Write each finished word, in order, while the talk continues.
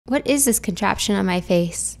What is this contraption on my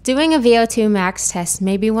face? Doing a VO2 max test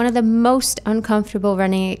may be one of the most uncomfortable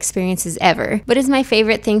running experiences ever, but is my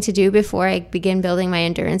favorite thing to do before I begin building my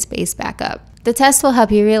endurance base back up. The test will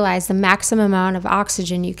help you realize the maximum amount of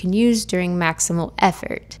oxygen you can use during maximal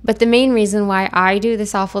effort. But the main reason why I do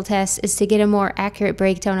this awful test is to get a more accurate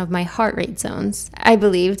breakdown of my heart rate zones. I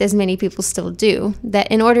believed, as many people still do,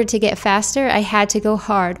 that in order to get faster, I had to go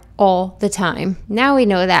hard all the time. Now we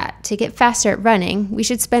know that to get faster at running, we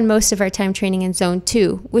should spend most of our time training in zone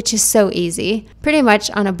 2, which is so easy, pretty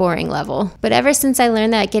much on a boring level. But ever since I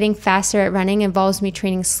learned that getting faster at running involves me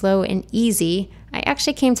training slow and easy, I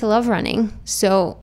actually came to love running. So